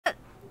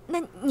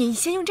那你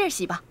先用这儿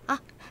洗吧，啊，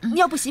你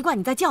要不习惯，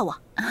你再叫我，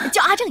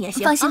叫阿正也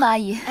行。放心吧，阿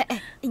姨。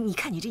哎，你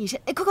看你这一身，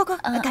哎，快，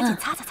赶紧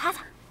擦擦。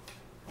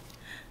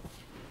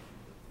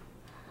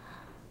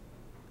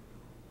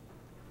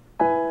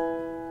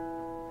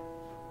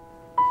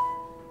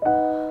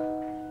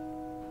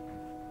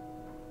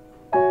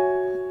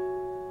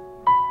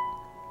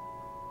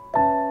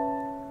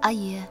阿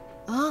姨，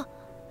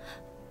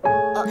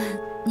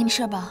你没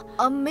事吧？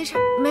没事。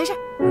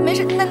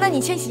那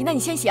你先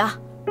洗，啊。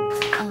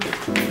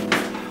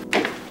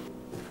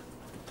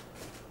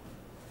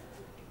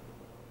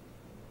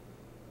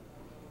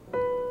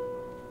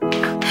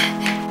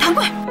糖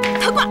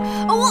罐，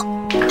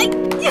哎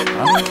呀，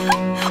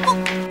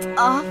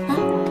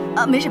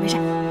没事，出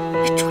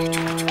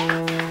来。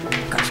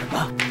干什么？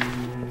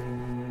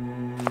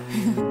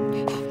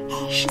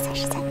食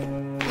材。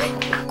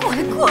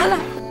过来！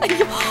哎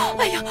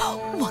呀，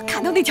我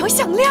看到那条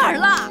项链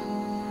了。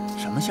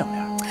什么项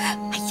链？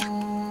哎呀，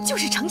就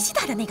是程曦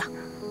戴的那个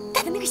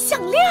项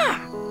链。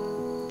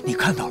你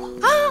看到了？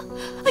啊！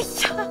哎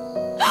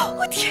呀，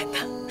我天哪！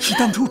是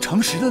当初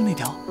诚实的那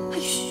条。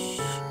嘘。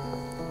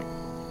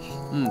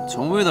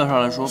从味道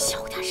上来说，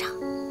小点声。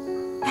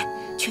哎，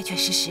确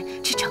实是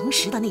诚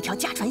实的那条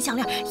家传项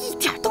链，一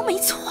点都没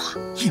错。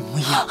一模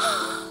一样。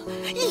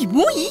一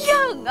模一样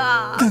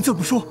啊！但这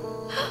么说，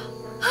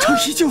程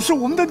曦就是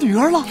我们的女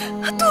儿了。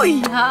对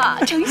呀，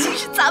程曦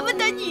是咱们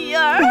的女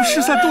儿。我们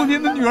失散多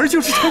年的女儿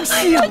就是程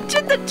曦啊！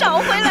真的找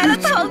回来了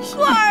糖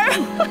罐儿。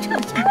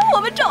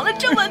我们找了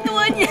这么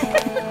多年，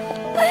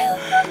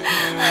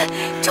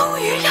终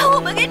于让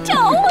我们给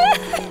找回来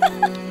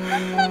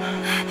了。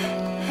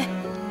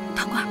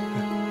糖罐儿，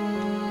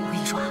我跟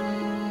你说啊，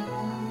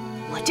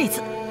我这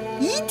次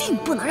一定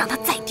不能让她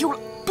再丢了，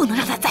不能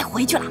让她再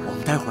回去了。我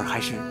们待会儿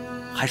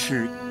还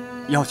是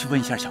要去问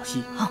一下小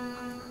溪。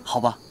好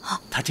吧。好。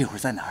她这会儿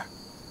在哪儿？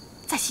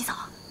在洗澡。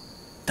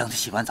等她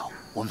洗完澡，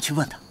我们去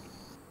问她。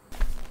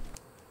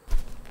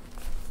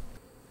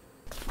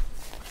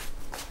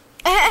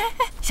哎，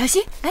小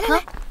溪，来，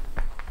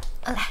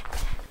来，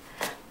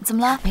怎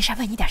么了？没事，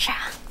问你点事儿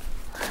啊。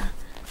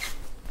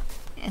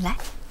来，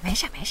没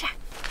事。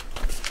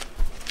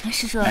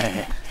叔叔。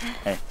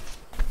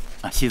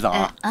洗澡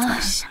啊。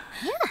什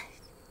么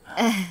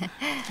呀？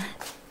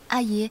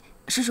阿姨，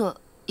叔叔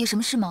有什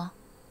么事吗？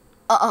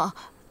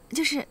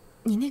就是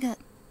你那个，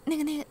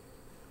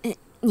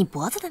你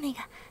脖子的那个。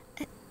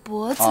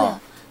脖子。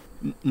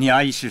你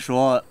阿姨是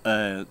说，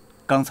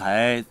刚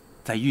才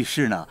在浴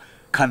室呢，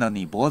看到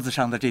你脖子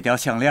上的这条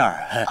项链，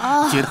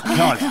觉得很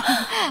漂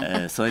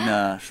亮，所以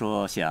呢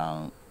说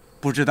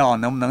不知道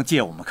能不能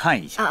借我们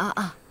看一下。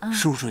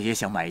叔叔也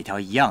想买一条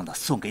一样的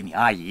送给你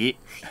阿姨。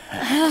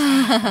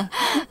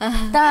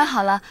当然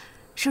好了，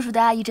叔叔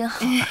对阿姨真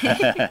好。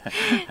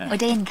我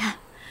摘给你看。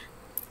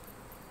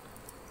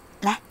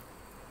来。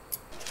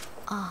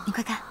你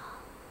快看。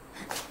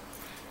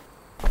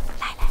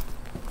来。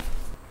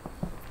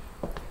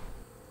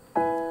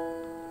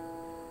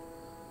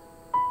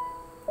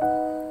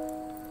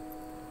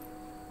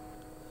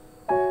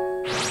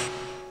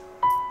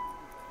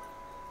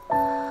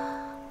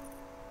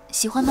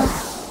喜欢吗？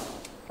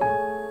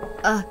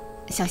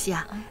小溪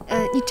啊，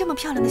你这么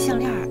漂亮的项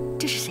链，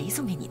这是谁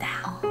送给你的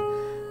啊？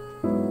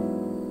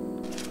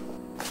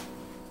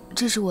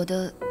这是我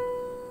的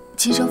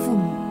亲生父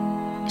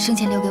母生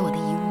前留给我的遗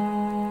物。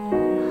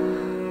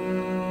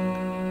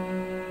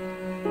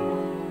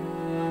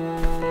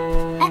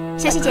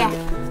小溪姐，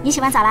你洗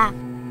完澡啦？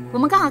我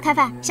们刚好开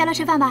饭，下楼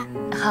吃饭吧。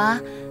好啊，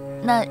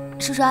那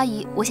叔叔阿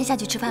姨，我先下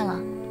去吃饭了。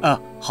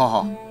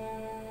好。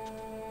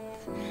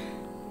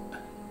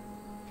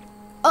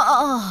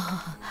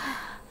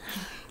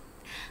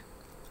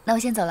那我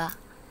先走了。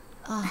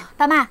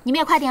爸妈，你们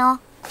也快点哦。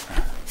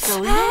走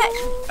了。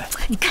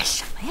你干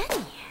什么呀你？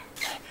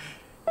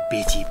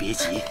别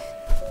急，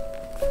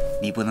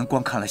你不能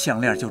光看了项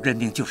链就认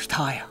定就是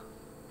他呀。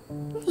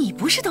你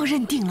不是都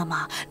认定了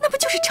吗？那不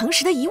就是程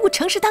氏的遗物，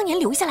程氏当年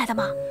留下来的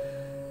吗？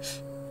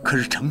可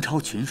是程超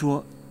群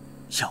说，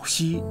小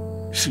溪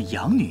是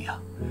养女呀，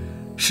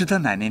是他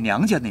奶奶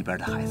娘家那边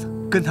的孩子，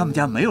跟他们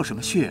家没有什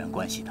么血缘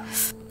关系的。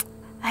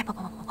不，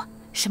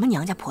什么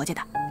娘家婆家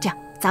的？这样，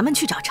咱们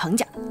去找程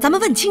家，咱们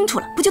问清楚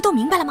了，不就都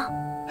明白了吗？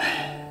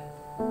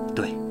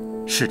对，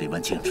是得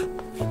问清楚。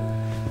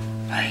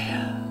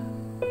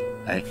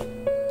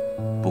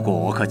不过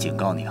我可警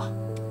告你啊，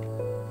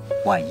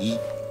万一，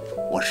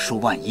我是说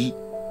万一，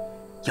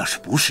要是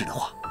不是的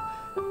话，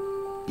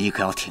你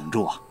可要挺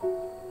住啊。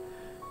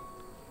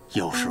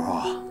有时候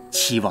啊，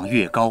期望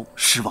越高，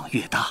失望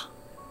越大。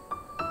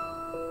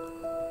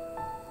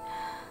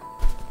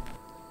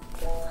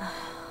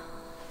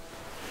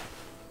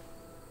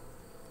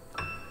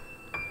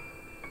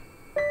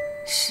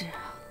是啊，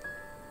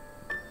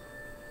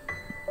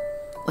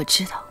我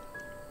知道。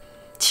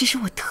其实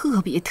我特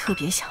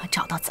别想要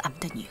找到咱们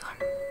的女儿。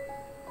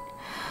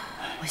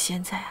我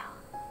现在啊，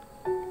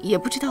也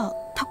不知道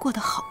她过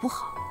得好不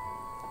好，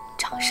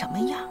长什么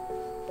样，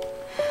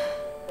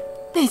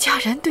那家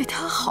人对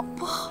她好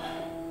不好，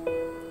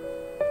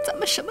咱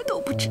们什么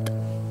都不知道。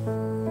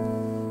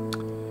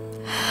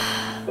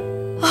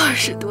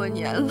20多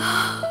年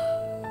了，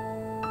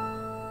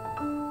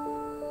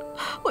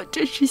我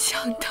真是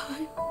想他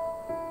呀！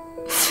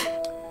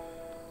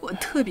我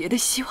特别的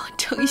希望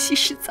程曦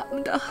是咱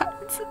们的孩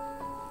子。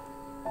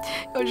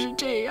要是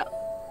这样，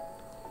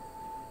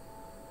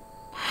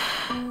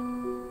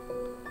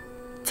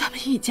咱们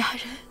一家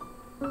人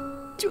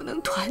就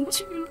能团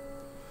聚了，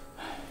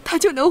他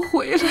就能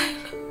回来了。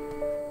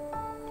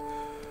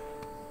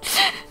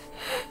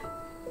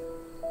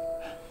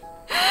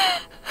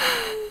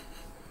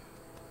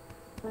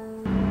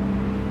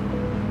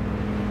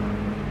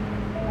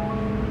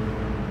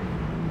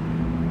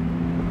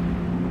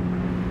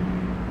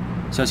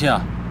小青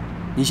啊，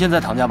你现在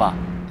唐家吧？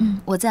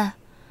嗯，我在。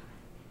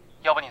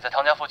要不你在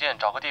唐家附近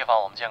找个地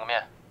方，我们见个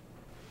面。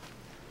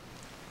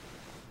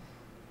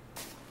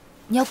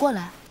你要过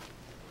来？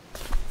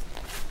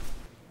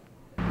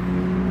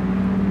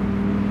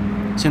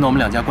现在我们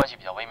两家关系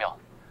比较微妙，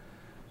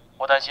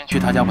我担心去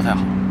他家不太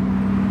好，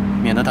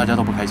免得大家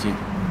都不开心。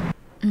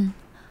嗯，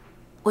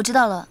我知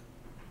道了。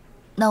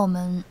那我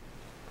们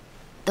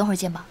等会儿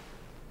见吧。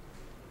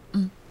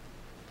嗯。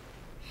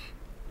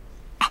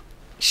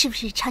是不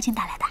是超青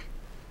打来的？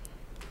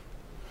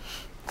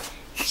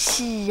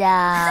是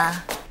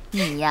啊，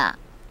你呀，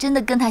真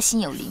的跟他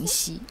心有灵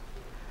犀。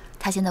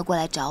他现在过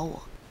来找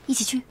我，一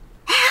起去。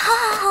哎，好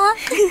好好啊！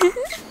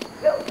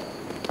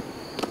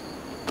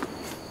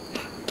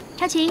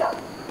超青。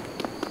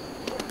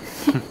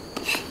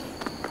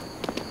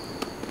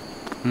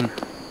嗯。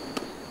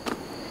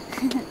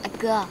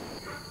哥，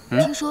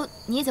听说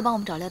你也在帮我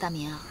们找廖大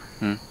明啊？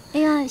嗯。哎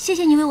呀，谢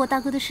谢你为我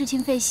大哥的事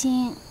情费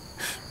心。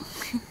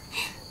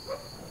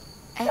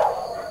哎，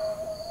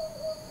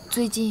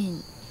最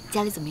近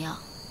家里怎么样？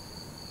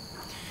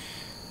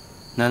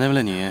奶奶为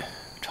了你，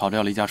吵着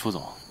要离家出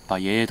走，把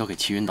爷爷都给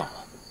气晕倒了。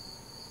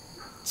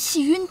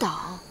气晕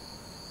倒？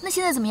那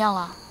现在怎么样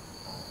了？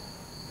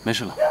没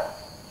事了，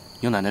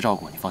有奶奶照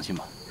顾，你放心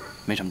吧，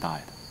没什么大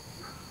碍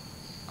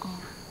的。哦。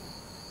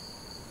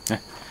哎，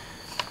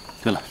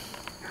对了，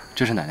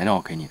这是奶奶让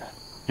我给你的，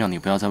让你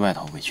不要在外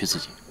头委屈自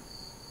己。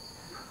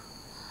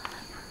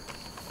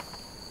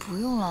不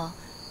用了。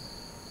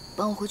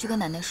帮我回去跟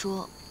奶奶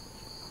说，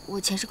我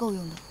钱是够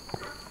用的。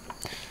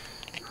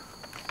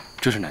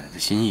这是奶奶的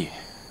心意，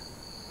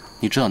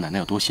你知道奶奶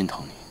有多心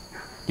疼你，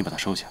你把它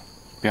收下，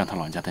别让她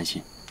老人家担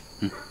心。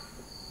嗯。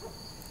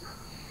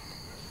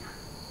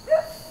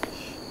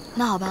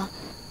那好吧，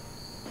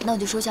那我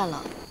就收下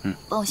了。嗯，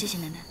帮我谢谢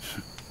奶奶。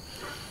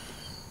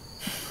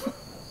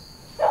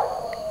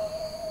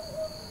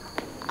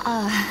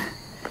啊，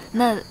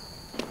那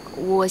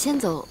我先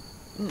走，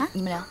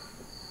你们聊。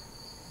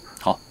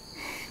好，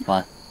晚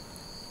安。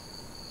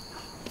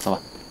走吧。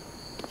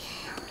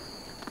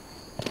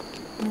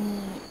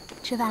你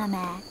吃饭了没？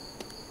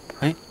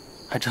哎，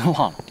还真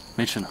忘了，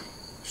没吃呢。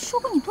说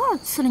过你多少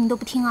次了，你都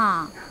不听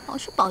啊！老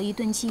是饱一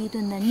顿饥一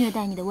顿的虐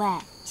待你的胃，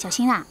小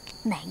心啊！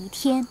哪一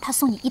天他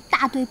送你一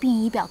大堆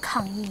病仪表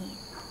抗议。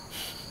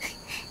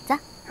走，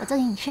我做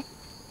给你吃。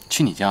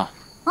去你家？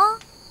啊？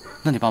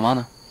那你爸妈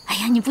呢？哎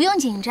呀，你不用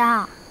紧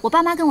张，我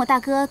爸妈跟我大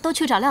哥都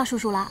去找廖叔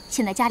叔了。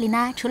现在家里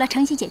呢，除了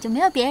程曦姐就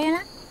没有别人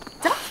了。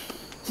走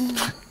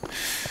吧。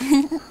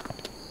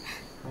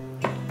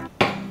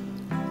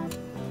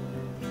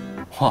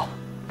哇，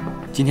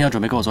今天要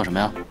准备给我做什么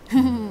呀？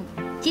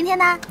今天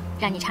呢，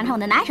让你尝尝我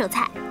的拿手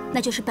菜，那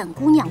就是本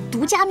姑娘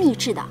独家秘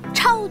制的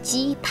超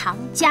级唐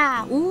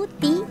家无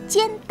敌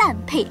煎蛋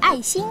配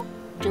爱心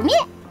煮面。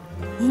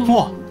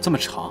哇，这么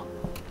长！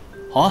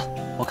好啊，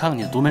我看看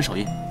你的独门手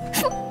艺。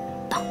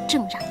保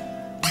证让你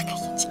大开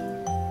眼界。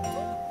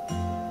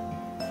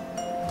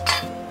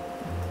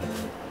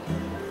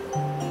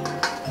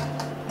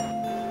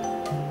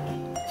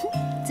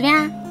怎么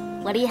样，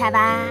我厉害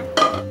吧？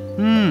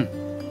嗯。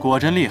果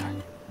真厉害，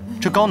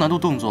这高难度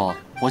动作，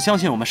我相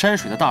信我们山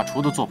水的大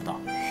厨都做不到。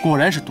果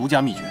然是独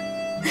家秘诀。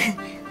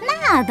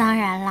那当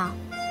然了，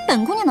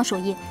本姑娘的手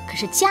艺可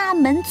是家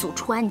门祖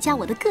传加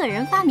我的个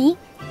人发明，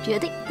绝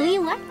对独一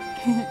无二。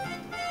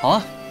好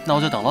啊，那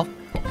我就等喽。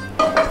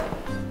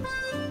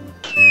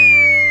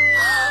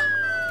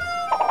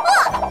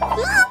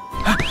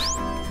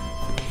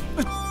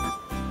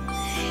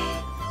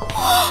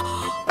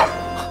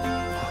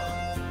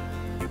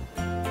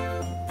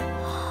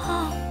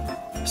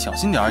小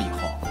心点儿，以后。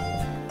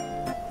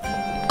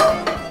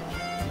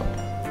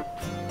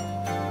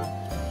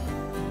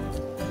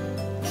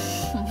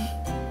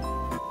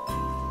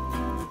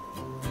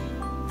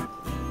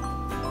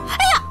哎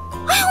呀，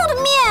我的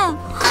面！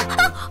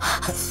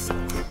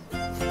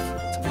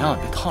怎么样？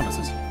别烫着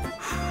自己。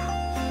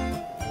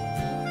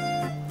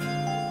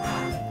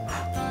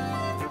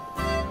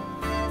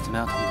怎么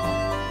样，疼不疼？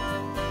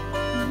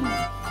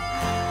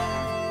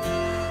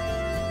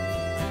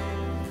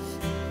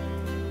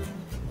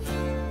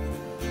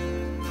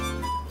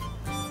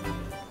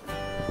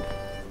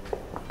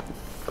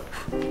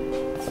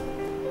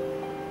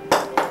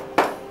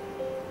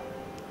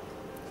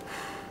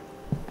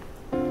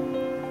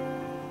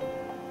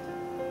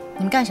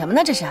你们干什么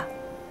呢？这是？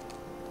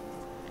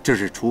这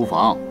是厨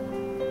房。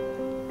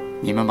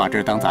你们把这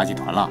儿当杂技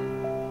团了？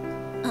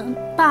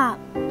爸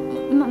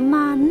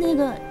妈，那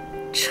个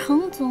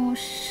程总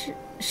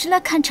是来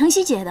看程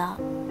曦姐的。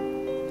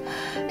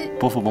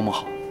伯父伯母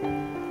好。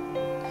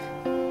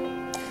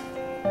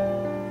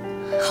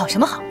好什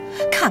么好？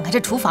看看这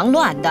厨房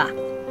乱的，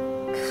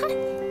看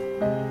你。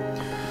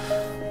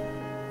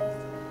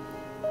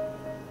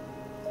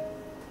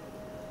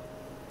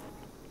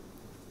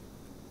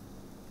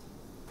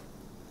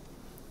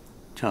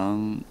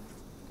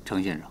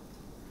程先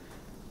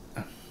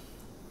生，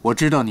我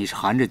知道你是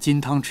含着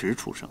金汤匙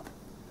出生的，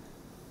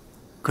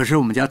可是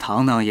我们家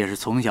糖糖也是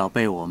从小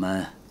被我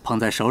们捧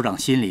在手掌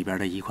心里边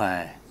的一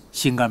块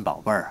心肝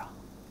宝贝儿啊，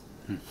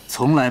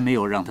从来没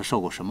有让他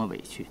受过什么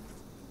委屈。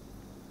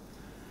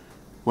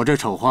我这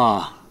丑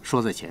话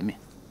说在前面，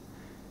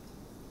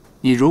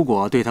你如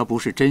果对他不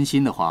是真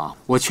心的话，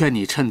我劝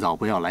你趁早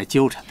不要来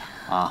纠缠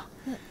他啊，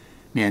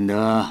免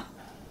得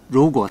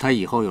如果他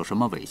以后有什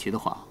么委屈的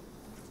话，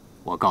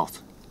我告诉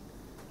你，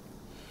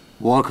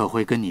我可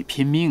会跟你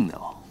拼命的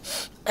哦。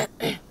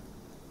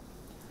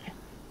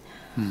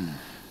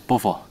伯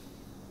父，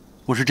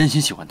我是真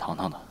心喜欢糖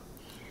糖的。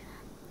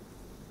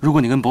如果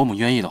你跟伯母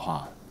愿意的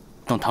话，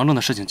等唐正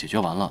的事情解决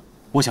完了，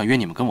我想约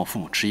你们跟我父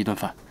母吃一顿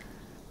饭，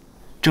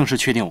正式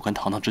确定我跟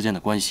糖糖之间的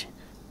关系。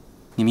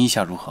你们意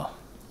下如何？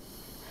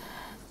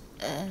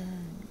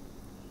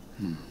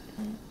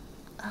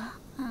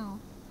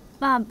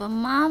爸爸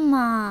妈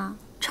妈，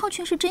超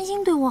群是真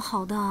心对我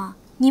好的，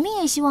你们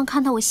也希望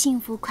看到我幸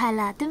福快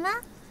乐，对吗？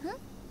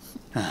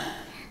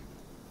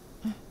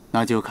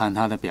那就看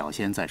他的表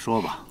现再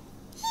说吧。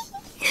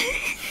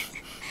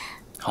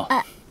好。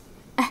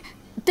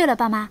对了，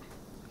爸妈，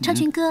超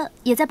群哥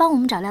也在帮我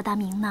们找廖大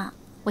明呢。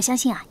我相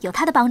信啊，有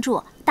他的帮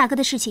助，大哥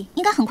的事情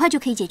应该很快就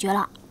可以解决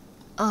了。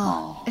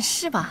哦，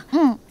是吧？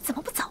怎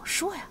么不早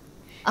说呀？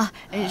啊，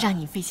让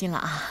你费心了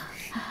啊。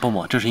伯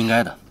母，这是应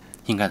该的，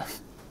应该的。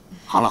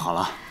好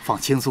了，放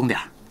轻松点，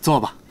坐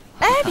吧。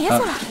哎，别坐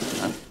了。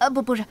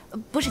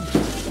不是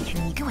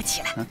你给我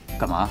起来。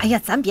干嘛？哎呀，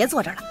咱别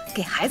坐这儿了，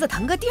给孩子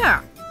腾个地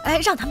儿。哎，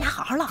让他们俩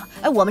好好唠。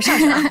哎，我们上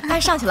去了啊！哎，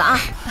上去了啊！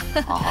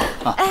好，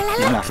哎，来，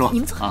你们俩说，你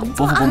们坐，你们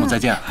伯父伯母再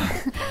见。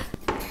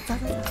走，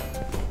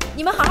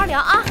你们好好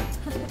聊啊。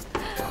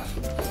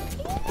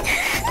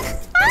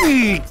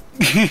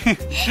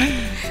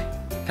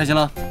开心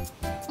了？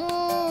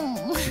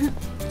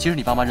其实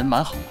你爸妈人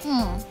蛮好的。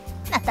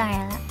那当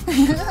然了。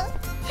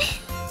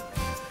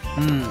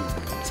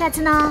下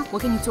次呢，我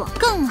给你做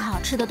更好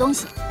吃的东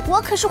西，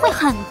我可是会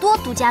很多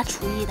独家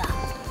厨艺的。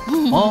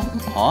哦，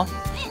好啊，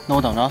那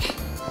我等着。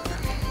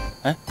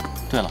哎，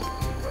对了，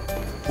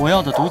我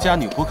要的独家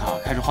女仆卡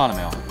开始画了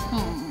没有？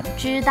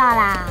知道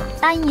啦，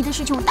答应你的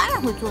事情我当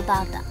然会做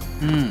到的。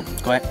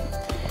乖，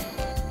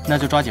那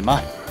就抓紧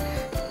吧。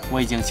我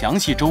已经详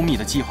细周密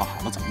的计划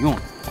好了怎么用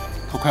了，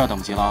都快要等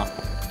不及了啊。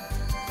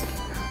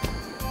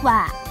喂，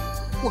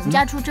我们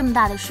家出这么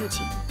大的事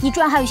情，你居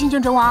然还有心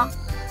情整我？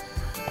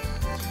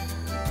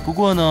不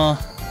过呢，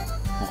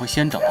我会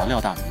先找到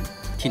廖大明，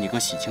替你哥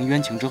洗清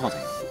冤情之后再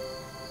用。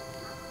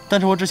但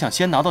是我只想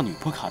先拿到女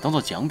仆卡当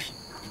做奖品，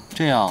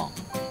这样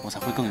我才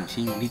会更用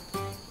心用力。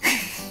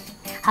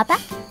好吧，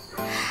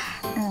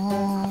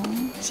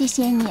谢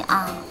谢你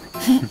啊，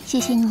谢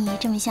谢你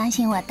这么相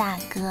信我大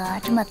哥，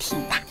这么挺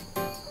他。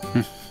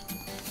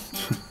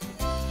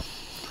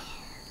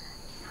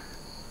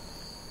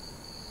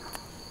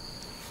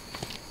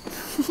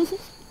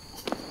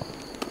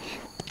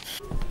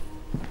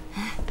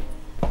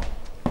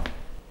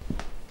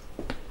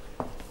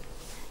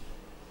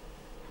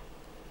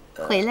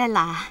回来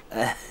啦。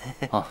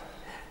啊，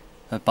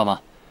爸妈，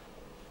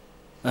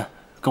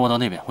跟我到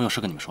那边，我有事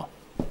跟你们说。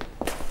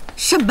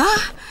什么？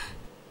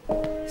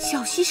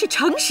小溪是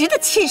程实的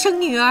亲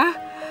生女儿？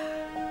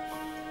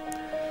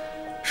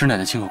是奶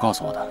奶亲口告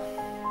诉我的，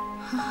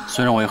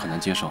虽然我也很难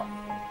接受，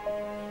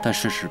但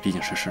事实毕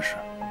竟是事实。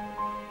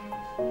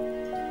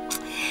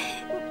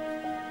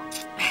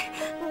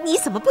你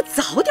怎么不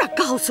早点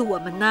告诉我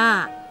们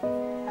呢？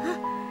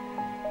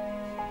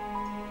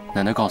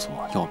奶奶告诉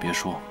我要我别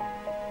说，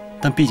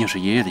但毕竟是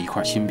爷爷的一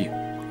块心病。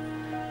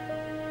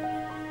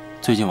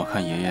最近我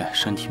看爷爷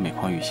身体每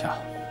况愈下，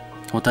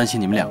我担心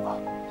你们两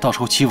个到时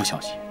候欺负小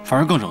溪，反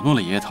而更惹怒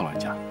了爷爷他老人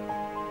家。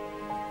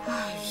哎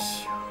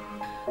呦，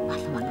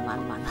完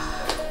了，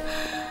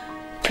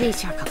这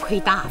下可亏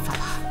大发了。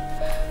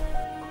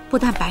不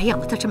但白养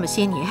了他这么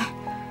些年，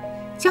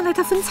将来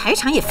他分财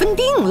产也分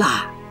定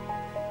了。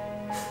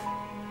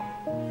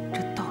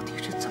这到底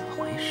是怎么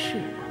回事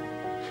啊？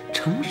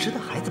程实的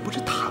孩子不是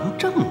唐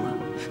正吗？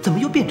怎么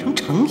又变成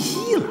程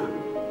曦了？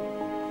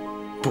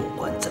不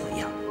管怎么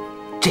样，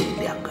这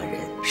两个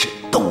人是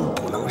都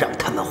不能让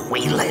他们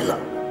回来了。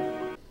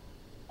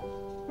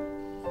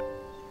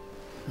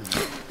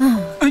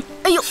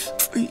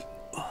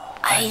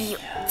哎呦，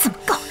怎么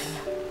搞的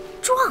呀？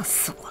撞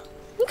死我了！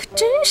你可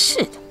真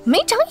是的，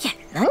没长眼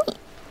呢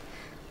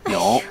你。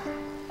有，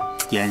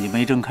眼睛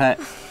没睁开。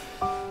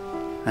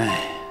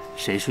哎，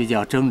谁睡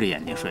觉睁着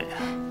眼睛睡啊？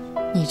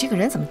你这个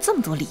人怎么这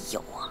么多理由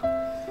啊？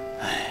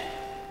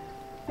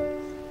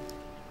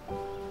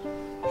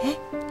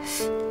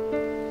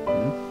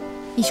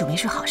一宿没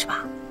睡好是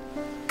吧？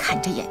看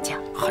你这眼睛，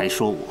还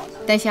说我呢？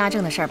担心阿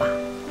正的事儿吧？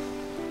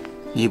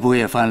你不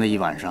也翻了一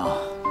晚上？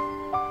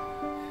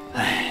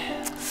哎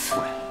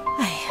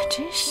呀，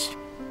真是！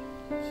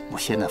我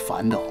现在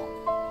烦的，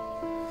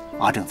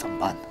阿正怎么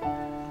办呢？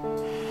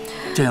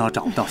真要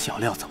找不到小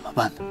料怎么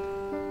办呢？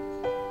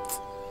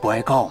不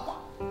挨告吗？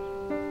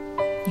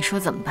你说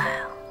怎么办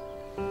啊？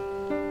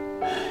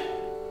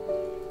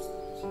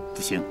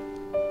不行，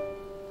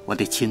我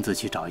得亲自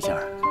去找一下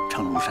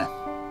程如山。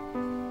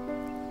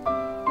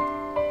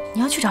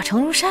你要去找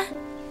程如山？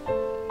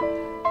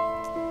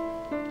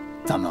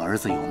咱们儿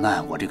子有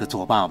难，我这个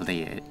做爸爸的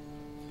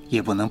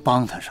也不能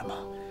帮他什么，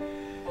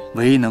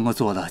唯一能够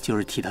做的就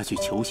是替他去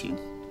求情，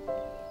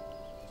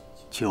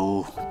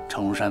求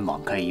程如山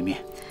网开一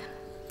面，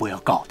不要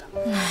告他。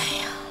哎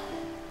呀，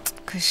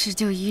可是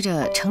就依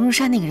着程如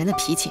山那个人的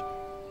脾气，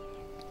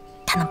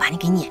他能把你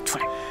给撵出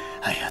来？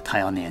哎呀，他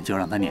要撵就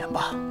让他撵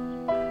吧，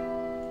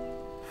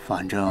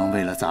反正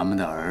为了咱们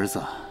的儿子，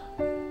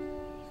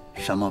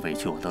什么委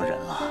屈我都忍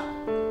了。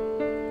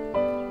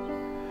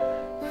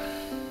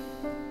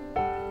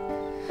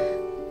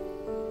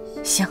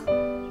行，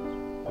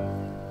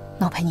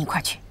那我陪你一块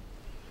儿去。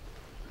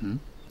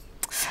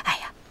哎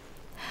呀，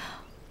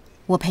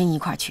我陪你一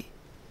块儿去，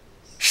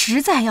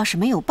实在要是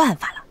没有办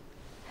法了，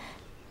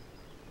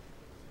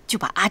就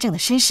把阿正的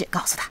身世告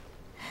诉他，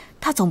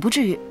他总不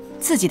至于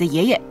自己的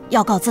爷爷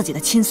要告自己的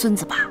亲孙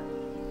子吧？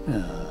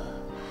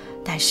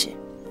但是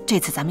这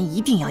次咱们一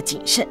定要谨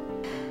慎，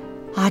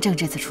阿正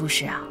这次出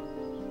事啊，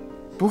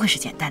不会是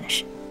简单的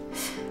事，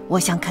我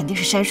想肯定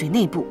是山水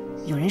内部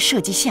有人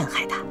设计陷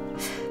害他，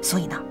所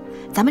以呢，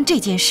咱们这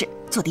件事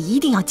做的一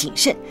定要谨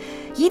慎，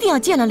一定要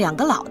见了两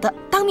个老的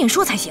当面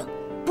说才行，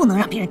不能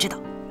让别人知道。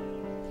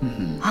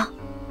啊！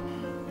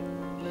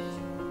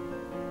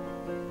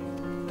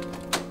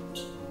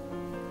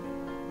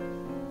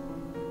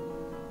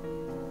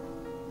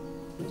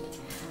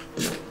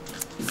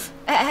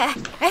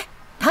哎，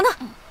糖糖，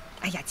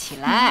哎呀，起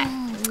来，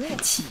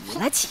起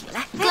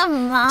来！干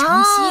嘛？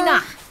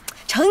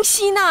程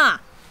曦呢？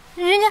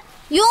人家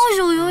有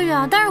事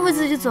啊，当然会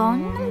自己走，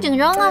你那么紧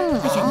张干嘛？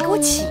哎呀，你给我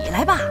起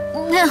来吧！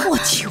我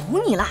求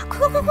你了，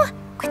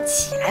快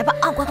起来吧！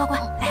啊，乖，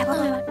哎，乖。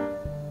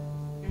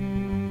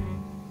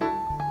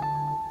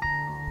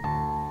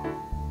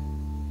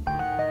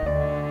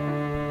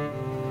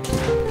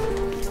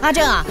阿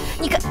正啊，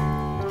你看，快！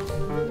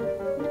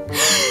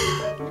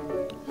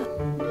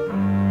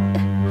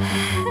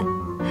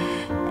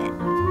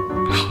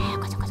哎呀，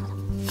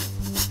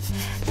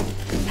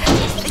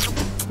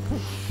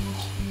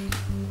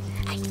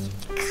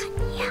你看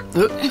你呀！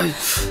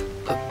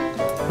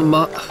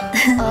妈，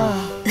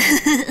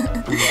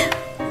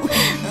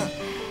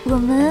我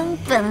们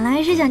本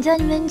来是想叫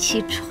你们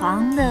起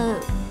床的，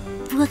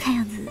不过看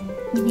样子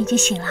你们已经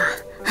醒了。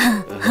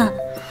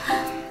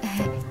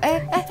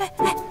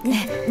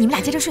你们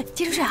俩接着睡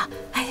啊！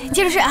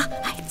接着睡啊！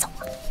走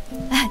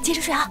啊！接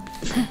着睡啊！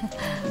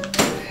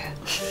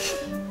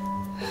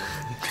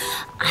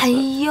哎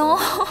呦！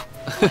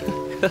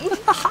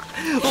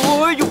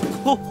哎呦！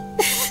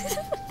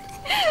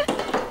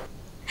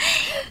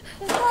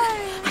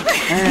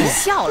别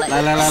笑了！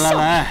来，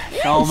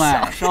烧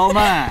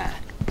麦！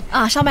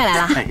啊，烧麦来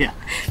了！哎呀，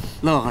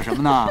乐呵什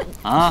么呢？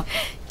啊，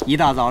一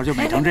大早就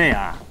美成这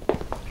样。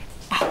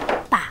哎，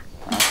爸，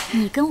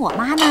你跟我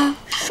妈呢，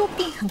说不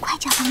定很快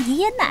就要当爷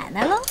爷奶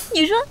奶了。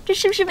你说这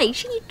是不是美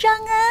事一桩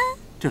啊？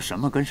这什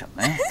么跟什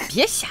么呀？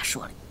别瞎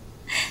说了！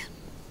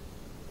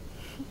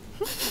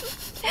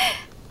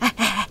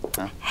哎，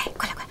快！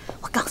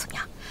我告诉你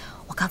啊，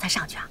我刚才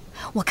上去啊，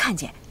我看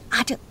见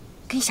阿正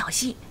跟小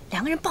希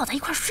两个人抱在一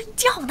块睡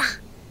觉呢。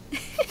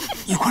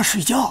一块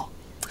睡觉？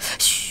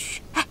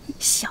嘘，哎，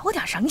小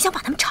点声，你想把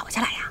他们吵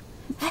下来呀？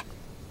哎，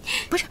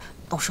不是，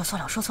我说错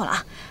了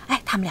啊！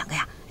哎，他们两个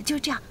呀，就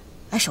是这样，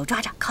手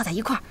抓着靠在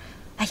一块儿。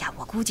哎呀，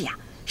我估计呀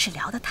是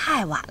聊得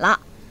太晚了，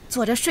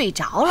坐着睡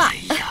着了。哎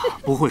呀，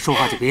不会说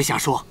话就别瞎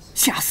说，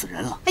吓死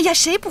人了。哎呀，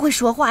谁不会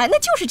说话呀？那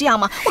就是这样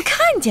嘛，我看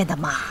见的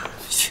嘛。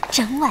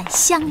整晚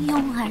相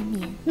拥而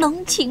眠，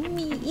浓情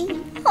蜜意，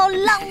好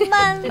浪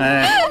漫。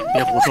哎，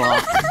别胡说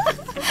啊！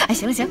哎，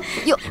行了，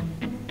哟，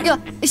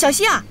小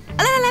希啊，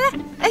来，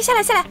哎，下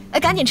来，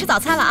赶紧吃早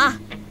餐了啊！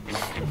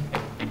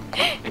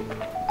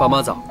爸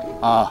妈早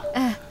啊！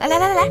来，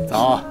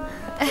早。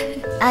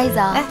阿姨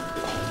早。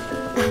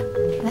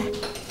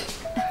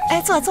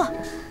来，坐。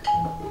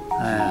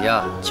你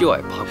呀就爱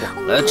八卦，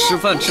来吃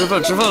饭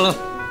了。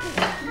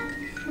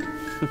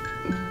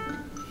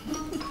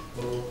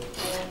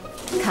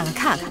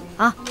看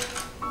啊，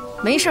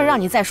没事让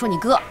你再说你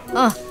哥，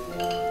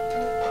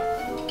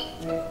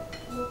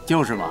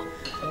就是嘛，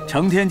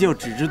成天就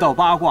只知道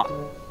八卦，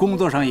工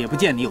作上也不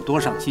见你有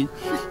多上心。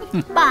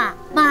爸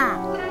妈，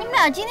你们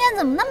俩今天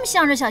怎么那么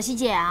向着小希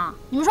姐啊？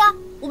你们说，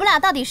我们俩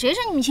到底谁是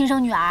你们亲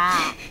生女儿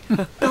啊？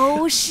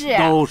都是。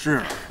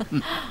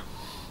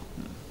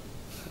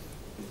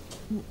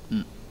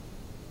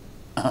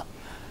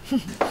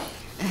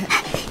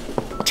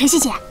陈希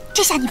姐，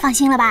这下你放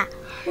心了吧？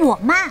我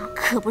妈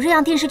可不是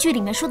像电视剧里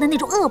面说的那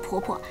种恶婆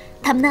婆，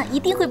他们呢一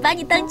定会把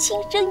你当亲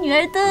生女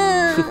儿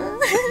的。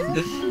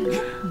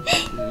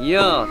你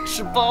呀，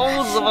吃包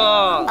子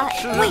吧，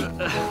吃。喂，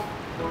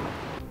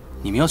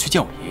你们要去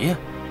见我爷爷？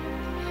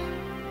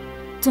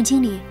总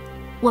经理，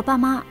我爸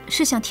妈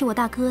是想替我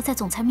大哥在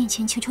总裁面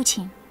前求求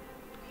情。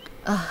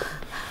啊，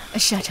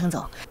是啊，程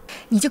总，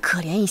你就可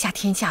怜一下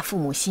天下父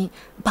母心，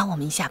帮我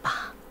们一下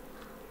吧。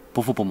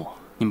伯父伯母，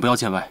你们不要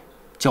见外，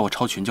叫我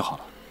超群就好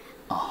了。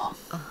哦，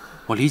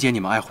我理解你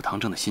们爱护唐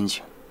正的心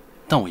情，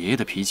但我爷爷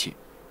的脾气，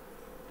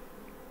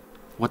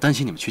我担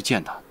心你们去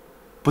见他，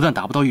不但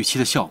达不到预期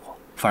的效果，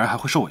反而还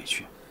会受委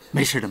屈。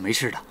没事的，没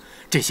事的，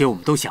这些我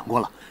们都想过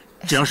了，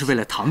只要是为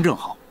了唐正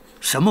好，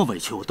什么委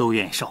屈我都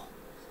愿意受。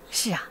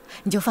是啊，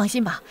你就放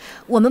心吧，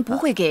我们不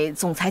会给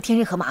总裁添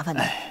任何麻烦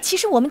的。其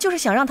实我们就是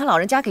想让他老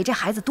人家给这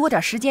孩子多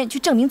点时间去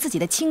证明自己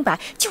的清白，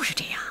就是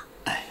这样。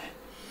哎，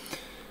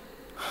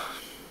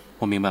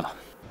我明白了。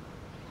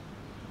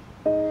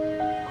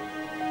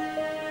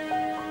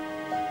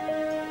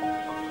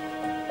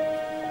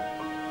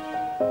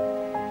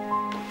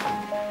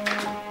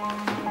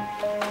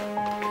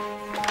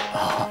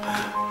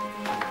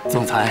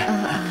总裁，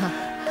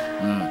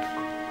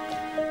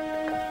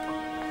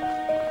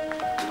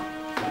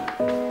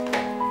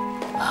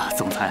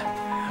总裁，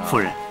夫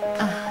人，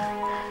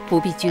不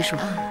必拘束，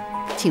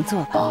请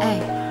坐吧。哎，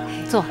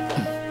坐。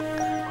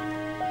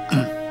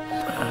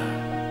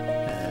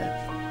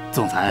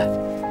总裁，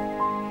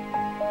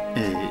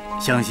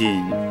相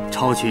信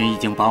超群已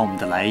经把我们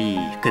的来意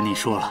跟您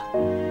说了。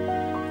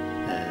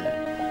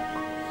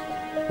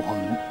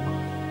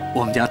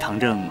我们家唐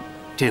正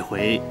这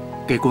回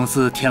给公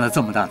司添了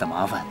这么大的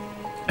麻烦，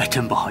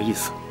真不好意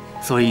思。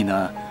所以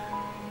呢，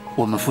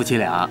我们夫妻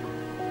俩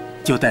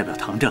就代表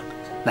唐正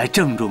来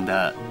郑重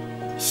的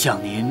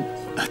向您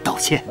道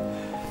歉。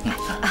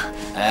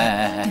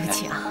对不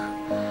起啊，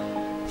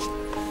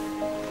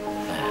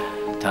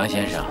唐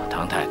先生、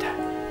唐太太，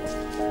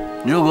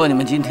如果你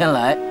们今天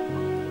来，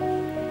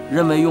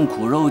认为用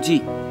苦肉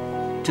计，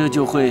这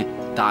就会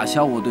打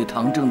消我对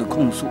唐正的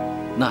控诉，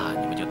那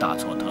你们就大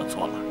错特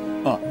错了。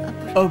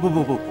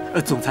不，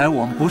总裁，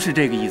我们不是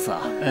这个意思啊。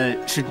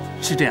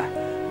是这样，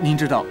您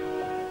知道，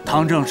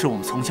唐正是我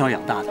们从小养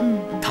大的，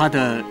他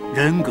的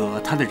人格、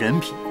他的人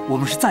品，我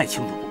们是再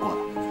清楚不过了。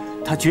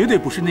他绝对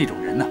不是那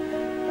种人呢，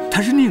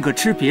他是宁可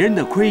吃别人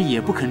的亏，也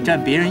不肯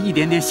占别人一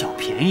点点小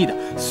便宜的。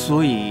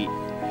所以，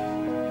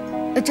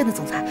真的，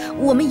总裁，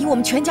我们以我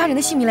们全家人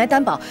的性命来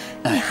担保，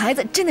那孩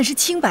子真的是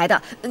清白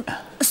的。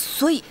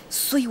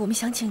所以我们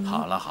想请您。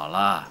好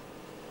了，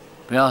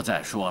不要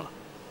再说了。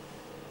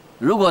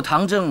如果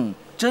唐正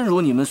真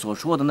如你们所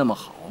说的那么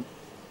好，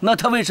那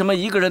他为什么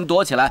一个人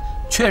躲起来，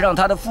却让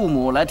他的父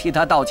母来替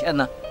他道歉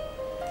呢？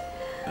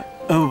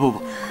不，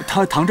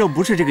唐正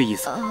不是这个意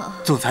思。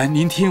总裁，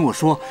您听我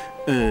说，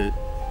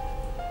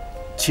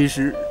其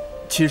实，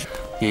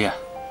爷爷，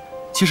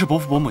其实伯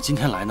父伯母今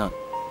天来呢，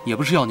也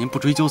不是要您不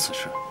追究此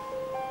事，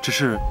只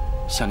是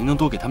想您能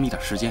多给他们一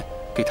点时间，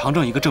给唐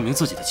正一个证明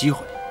自己的机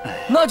会。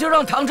那就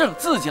让唐正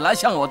自己来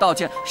向我道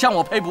歉，向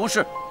我赔不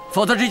是，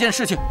否则这件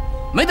事情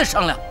没得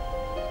商量。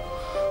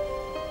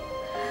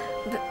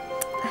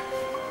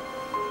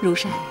如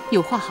山，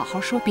有话好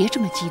好说，别这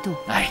么激动。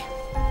哎，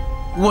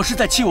我是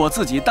在气我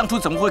自己，当初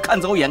怎么会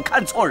看走眼、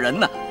看错人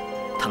呢？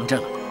唐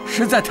正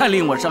实在太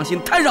令我伤心，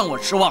太让我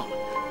失望了。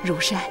如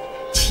山，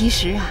其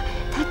实啊，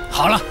他……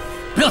好了，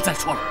不要再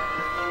说了。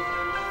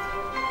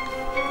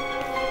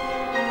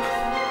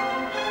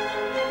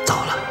糟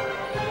了，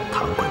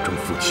唐管仲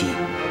夫妻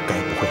该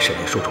不会是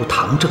来说出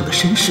唐正的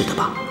身世的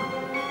吧？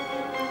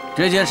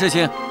这件事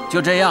情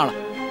就这样了。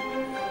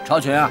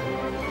超群啊，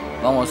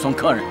帮我送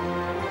客人。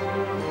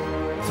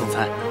总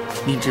裁，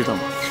您知道吗？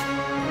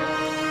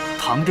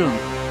唐正，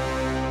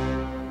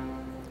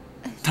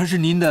他是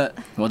您的……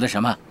我的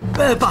什么？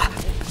爸，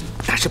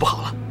大事不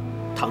好了！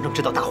唐正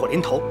知道大祸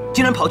临头，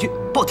竟然跑去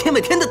抱田伟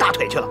天的大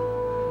腿去了。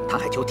他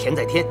还求田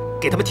在天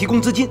给他们提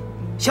供资金，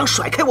想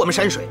甩开我们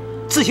山水，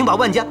自行把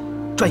万家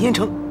转型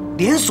成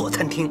连锁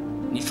餐厅。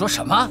你说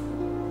什么？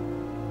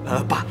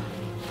爸，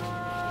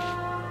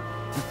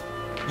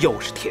又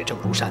是铁证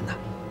如山呐！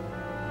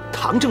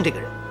唐正这个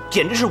人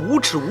简直是无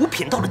耻无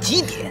品到了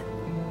极点。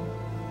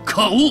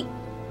可恶！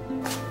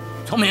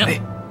聪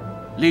明，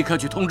立刻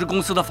去通知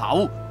公司的法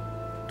务，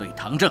对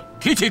唐正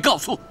提起告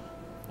诉。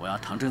我要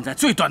唐正在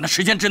最短的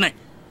时间之内，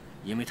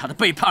因为他的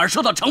背叛而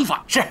受到惩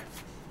罚。是。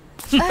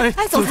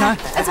总裁，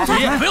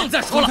不用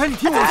再说了。总裁，你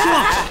听我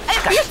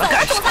说。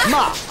干什么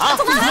啊？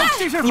总裁，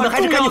这事你们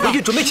还是赶紧回去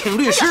准备请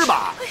律师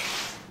吧。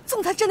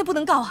总裁真的不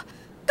能告啊，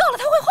告了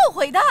他会后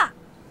悔的。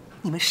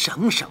你们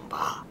省省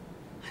吧，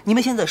你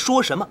们现在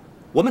说什么，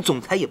我们总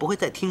裁也不会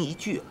再听一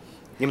句了。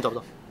你们走不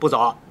走？不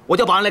走，我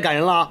叫保安来赶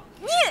人了。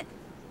你，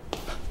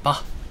爸，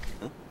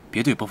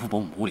别对伯父伯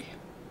母无礼。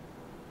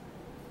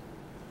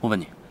我问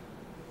你，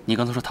你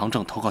刚才说唐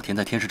正投靠田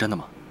在天是真的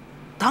吗？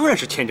当然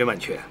是千真万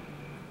确。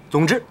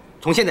总之，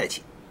从现在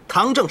起，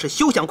唐正是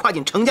休想跨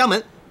进程家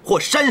门或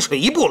山水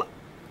一步了。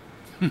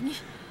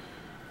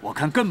我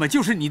看根本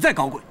就是你在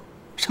搞鬼。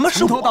什么是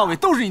从头到尾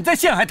都是你在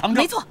陷害唐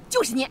正。没错，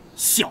就是你。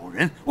小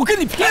人，我跟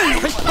你拼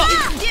了！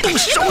动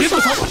手！别动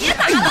手！别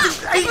打他！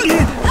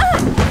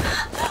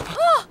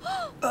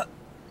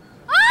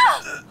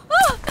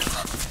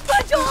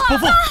观众啊！伯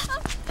父，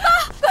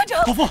观众！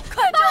伯父，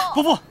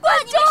伯父，观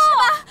众！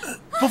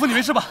伯父，你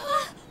没事吧？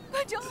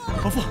观众！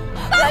伯父，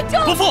观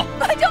众！伯父，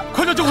观众！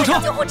快叫救护车！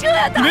救护车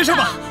呀！你没事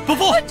吧？伯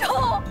父，观众！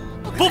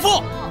伯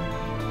父，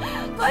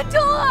观众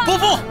啊！伯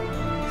父，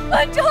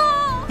观众！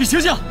你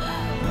醒醒！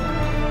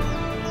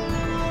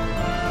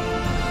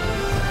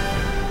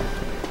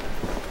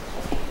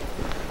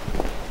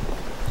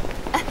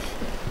哎，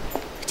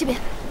这边。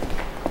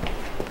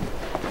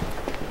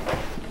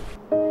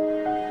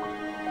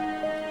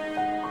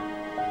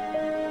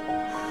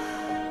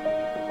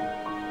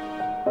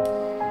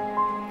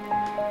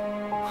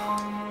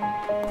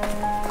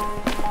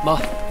妈，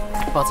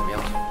爸怎么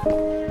样了？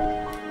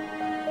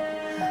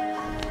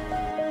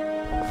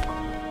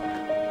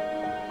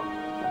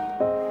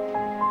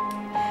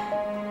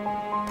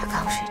他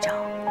刚睡着，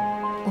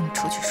我们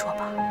出去说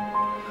吧。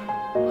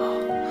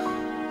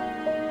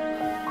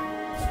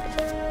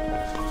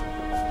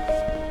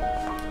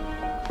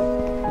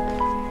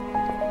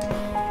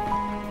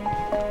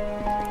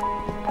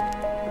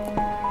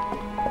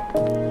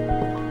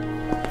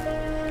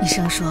医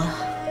生说，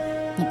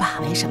你爸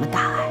没什么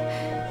大碍。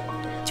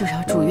就是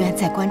要住院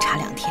再观察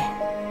2天，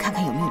看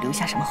看有没有留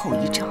下什么后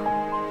遗症。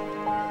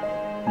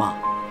妈，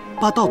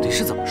爸到底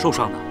是怎么受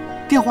伤的？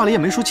电话里也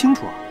没说清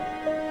楚啊。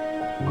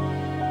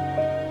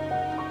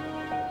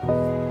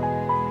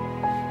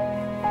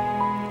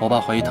我爸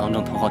怀疑唐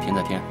正投靠田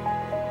在天，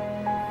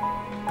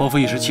伯父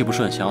一时气不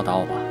顺，想要打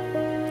我爸，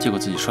结果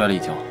自己摔了一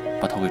跤，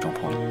把头给撞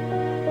破了。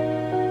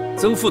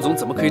曾副总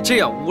怎么可以这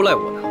样诬赖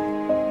我呢？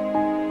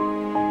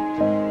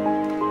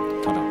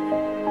唐正，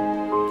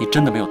你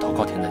真的没有投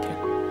靠田在天？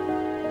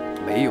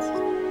没有，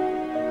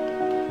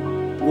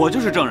我就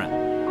是证人。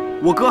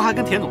我哥还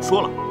跟田总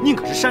说了，宁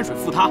可是山水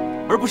负他，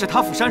而不是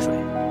他负山水。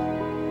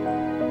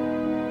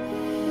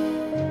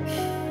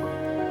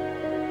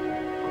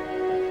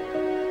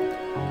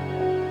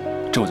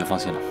这我就放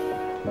心了。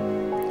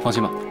放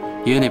心吧，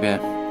爷爷那边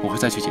我会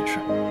再去解释。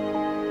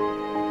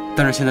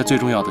但是现在最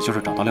重要的就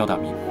是找到廖大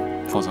民，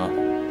否则，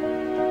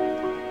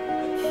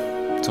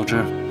总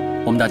之，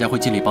我们大家会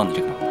尽力帮你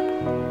这个忙的。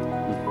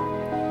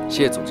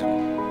谢谢总经理。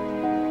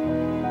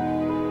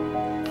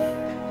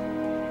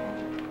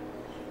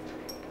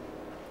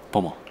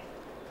伯母，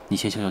你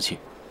先消消气，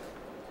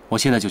我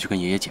现在就去跟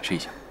爷爷解释一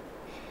下。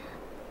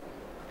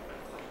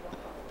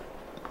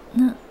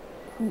那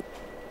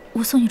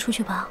我送你出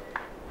去吧。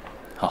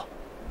好。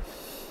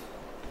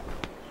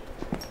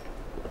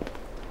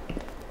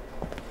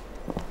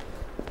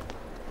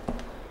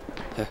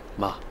哎，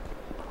妈，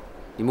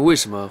你们为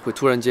什么会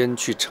突然间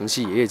去城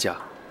西爷爷家，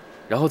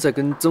然后再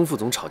跟曾副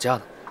总吵架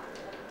呢？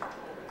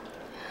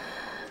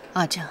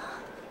阿正，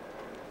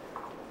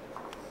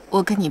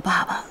我跟你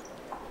爸爸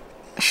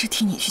是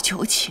替你去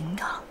求情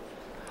的。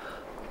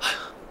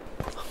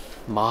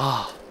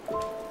妈，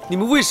你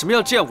们为什么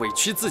要这样委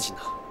屈自己呢？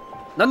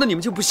难道你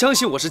们就不相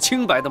信我是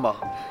清白的吗？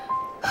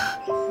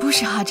不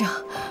是阿正，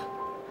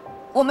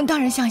我们当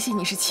然相信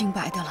你是清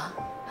白的了。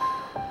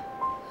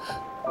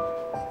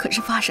可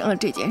是发生了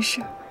这件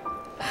事，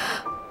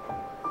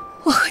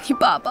我和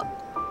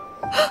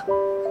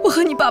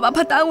你爸爸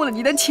怕耽误了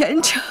你的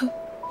前程，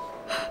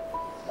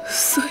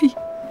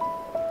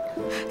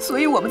所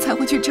以我们才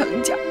会去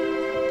程家。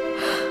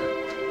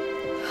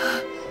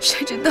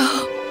谁知道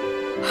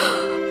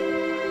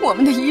我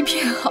们的一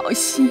片好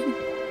心，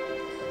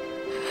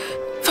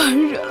反而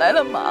惹来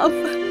了麻烦，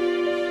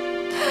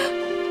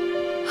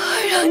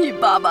还让你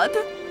爸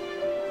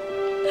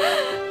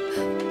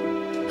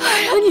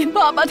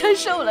爸他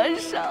受了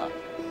伤。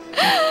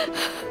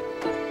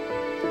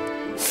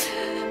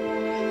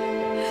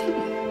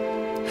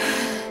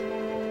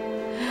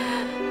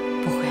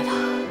不会了，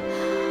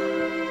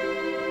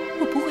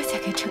我不会再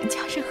给程家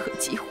任何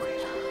机会了。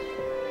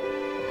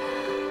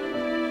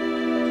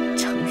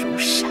程如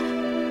山，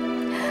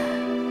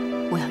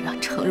我要让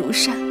程如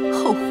山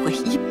后悔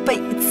一辈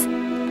子。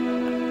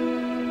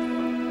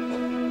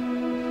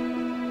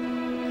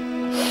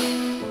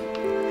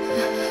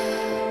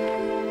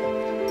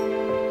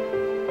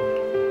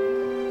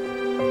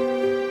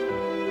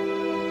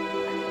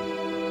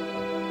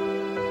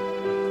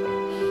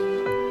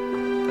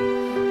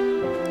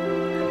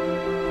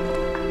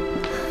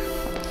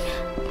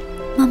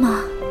妈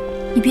妈，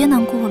你别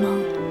难过了，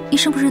医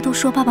生不是都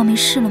说爸爸没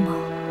事了吗？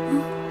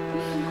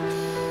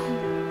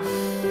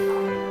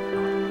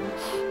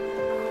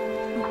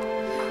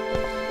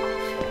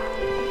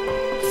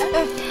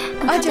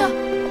阿正，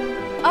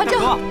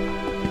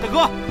大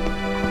哥，